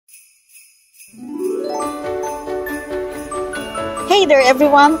Hey there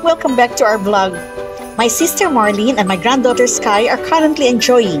everyone, welcome back to our vlog. My sister Marlene and my granddaughter Skye are currently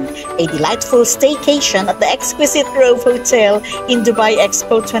enjoying a delightful staycation at the exquisite Rove Hotel in Dubai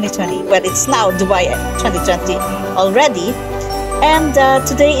Expo 2020. Well, it's now Dubai 2020 already. And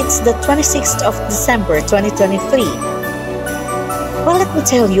today it's the 26th of December 2023. Well, let me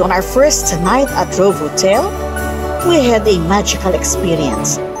tell you, on our first night at Rove Hotel, we had a magical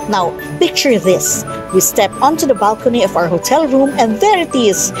experience. Now, picture this. We step onto the balcony of our hotel room and there it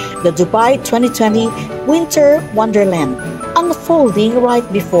is, the Dubai 2020 Winter Wonderland, unfolding right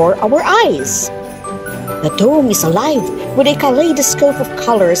before our eyes. The dome is alive with a kaleidoscope of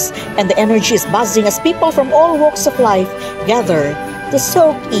colors and the energy is buzzing as people from all walks of life gather to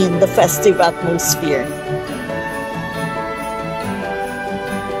soak in the festive atmosphere.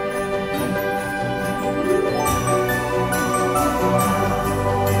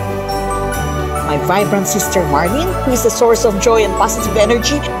 My vibrant sister Marlene, who is the source of joy and positive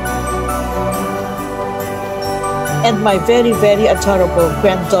energy, and my very adorable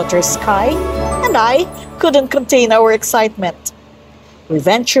granddaughter Skye, and I couldn't contain our excitement. We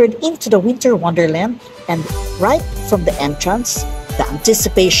ventured into the Winter Wonderland, and right from the entrance, the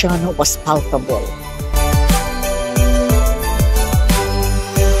anticipation was palpable.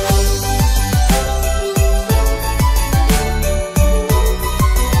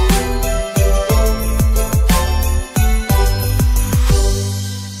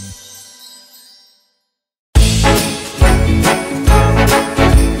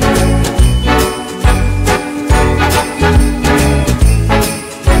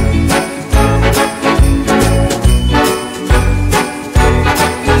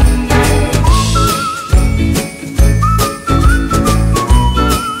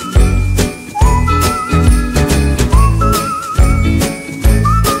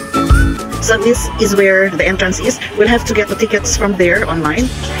 So this is where the entrance is. We'll have to get the tickets from there online,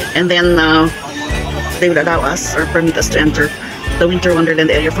 and then they will allow us or permit us to enter the Winter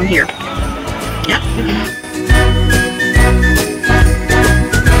Wonderland area from here. Yeah.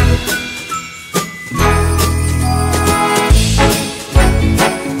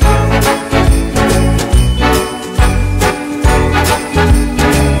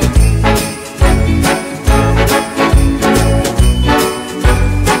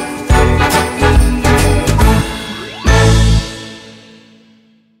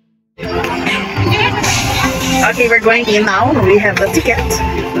 Okay, we're going in now. We have the ticket.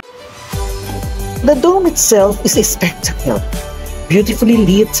 The dome itself is a spectacle, beautifully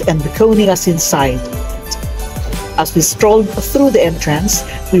lit and beckoning us inside. As we strolled through the entrance,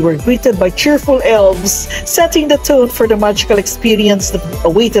 we were greeted by cheerful elves, setting the tone for the magical experience that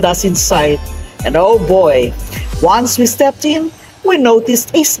awaited us inside. And oh boy, once we stepped in, we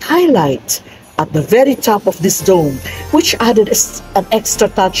noticed a skylight at the very top of this dome, which added an extra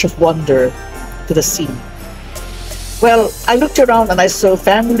touch of wonder to the scene. Well, I looked around and I saw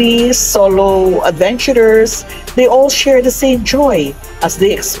families, solo adventurers. They all shared the same joy as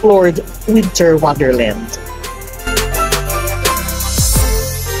they explored Winter Wonderland.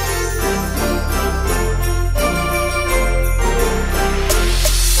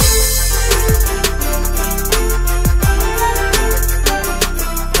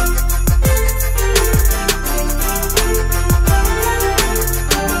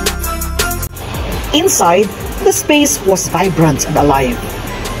 Inside, the space was vibrant and alive.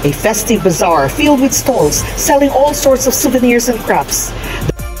 A festive bazaar filled with stalls selling all sorts of souvenirs and crafts.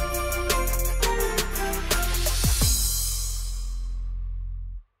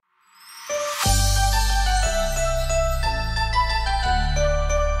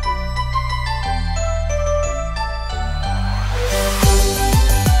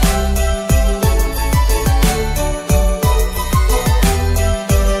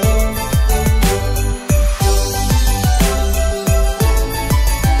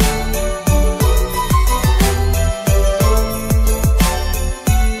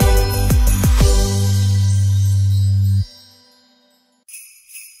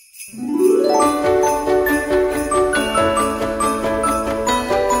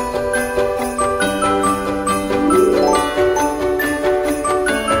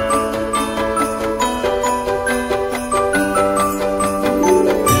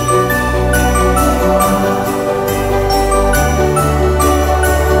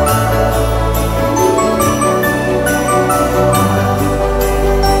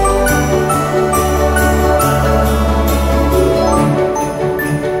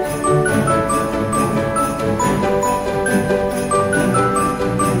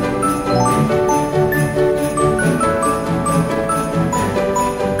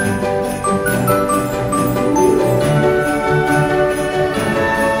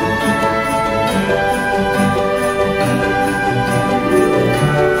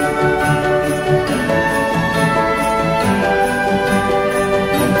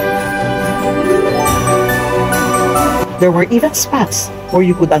 There were even spots where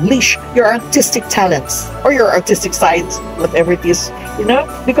you could unleash your artistic talents or your artistic sides, whatever it is,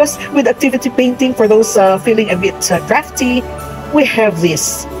 because with activity painting, for those feeling a bit crafty, we have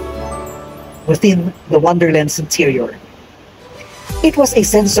this within the Wonderland's interior. It was a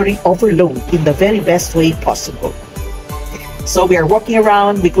sensory overload in the very best way possible. So we are walking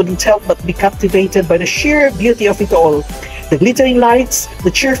around, we couldn't help but be captivated by the sheer beauty of it all. The glittering lights, the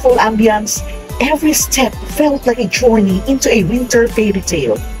cheerful ambience, every step felt like a journey into a winter fairy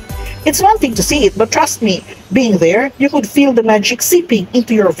tale. It's one thing to see it, but trust me, being there, you could feel the magic seeping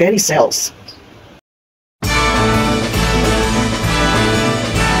into your very selves.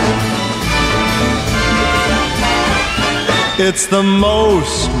 It's the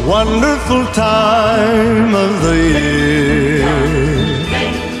most wonderful time of the year,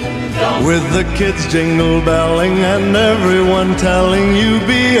 with the kids jingle belling and everyone telling you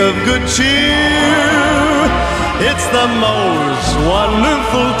be of good cheer. It's the most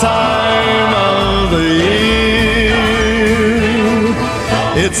wonderful time of the year.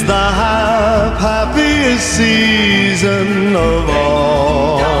 It's the happiest season of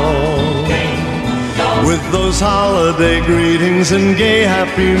all, with those holiday greetings and gay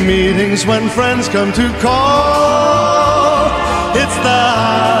happy meetings when friends come to call. It's the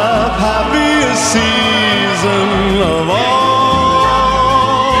happiest season of all.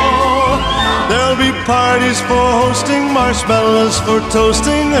 There'll be parties for hosting, marshmallows for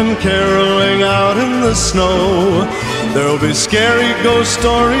toasting, and caroling out in the snow. There'll be scary ghost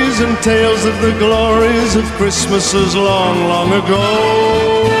stories and tales of the glories of Christmases long, long ago.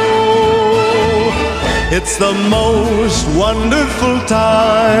 It's the most wonderful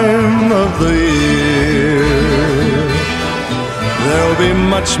time of the year. There'll be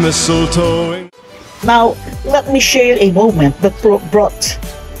much mistletoeing. Now, let me share a moment that brought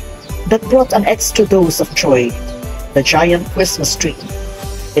an extra dose of joy. The giant Christmas tree.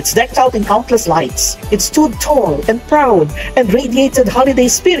 It's decked out in countless lights. It stood tall and proud and radiated holiday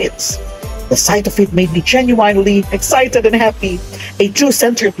spirits. The sight of it made me genuinely excited and happy. A true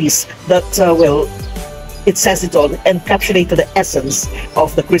centerpiece that, it says it all, encapsulated the essence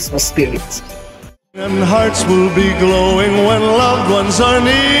of the Christmas spirit. And hearts will be glowing when loved ones are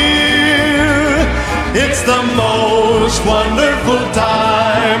near. It's the most wonderful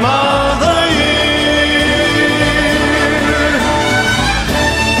time of the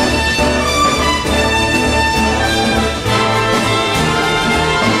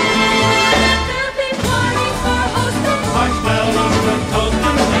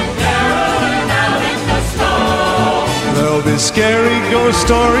scary ghost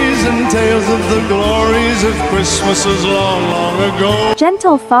stories and tales of the glories of Christmases long, long ago.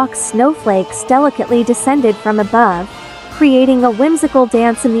 Gentle fox snowflakes delicately descended from above, creating a whimsical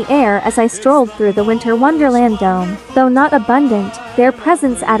dance in the air as I strolled through the Winter Wonderland dome. Though not abundant, their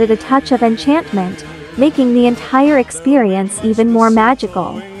presence added a touch of enchantment, making the entire experience even more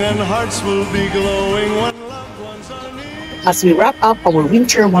magical. And hearts will be glowing when loved ones are near. As we wrap up our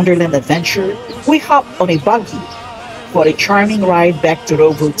Winter Wonderland adventure, we hop on a buggy for a charming ride back to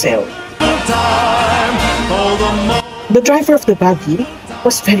Rove Hotel. The driver of the buggy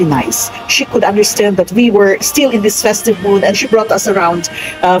was very nice. She could understand that we were still in this festive mood, and she brought us around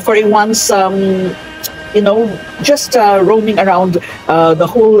for a once, just roaming around the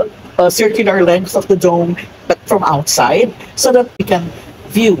whole circular length of the dome, but from outside, so that we can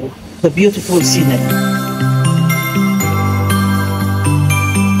view the beautiful scenery.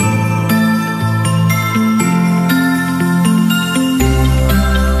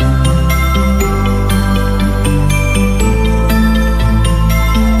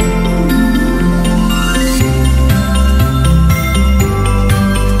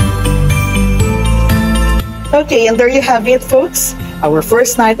 Okay, and there you have it, folks. Our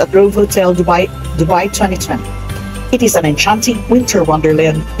first night at Rove Hotel, Dubai 2020. It is an enchanting winter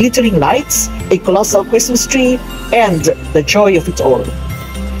wonderland, glittering lights, a colossal Christmas tree, and the joy of it all.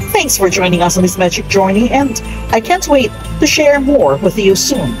 Thanks for joining us on this magic journey, and I can't wait to share more with you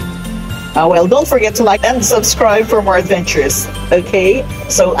soon. Well, don't forget to like and subscribe for more adventures. Okay,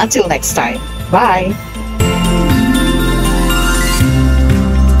 so until next time, bye.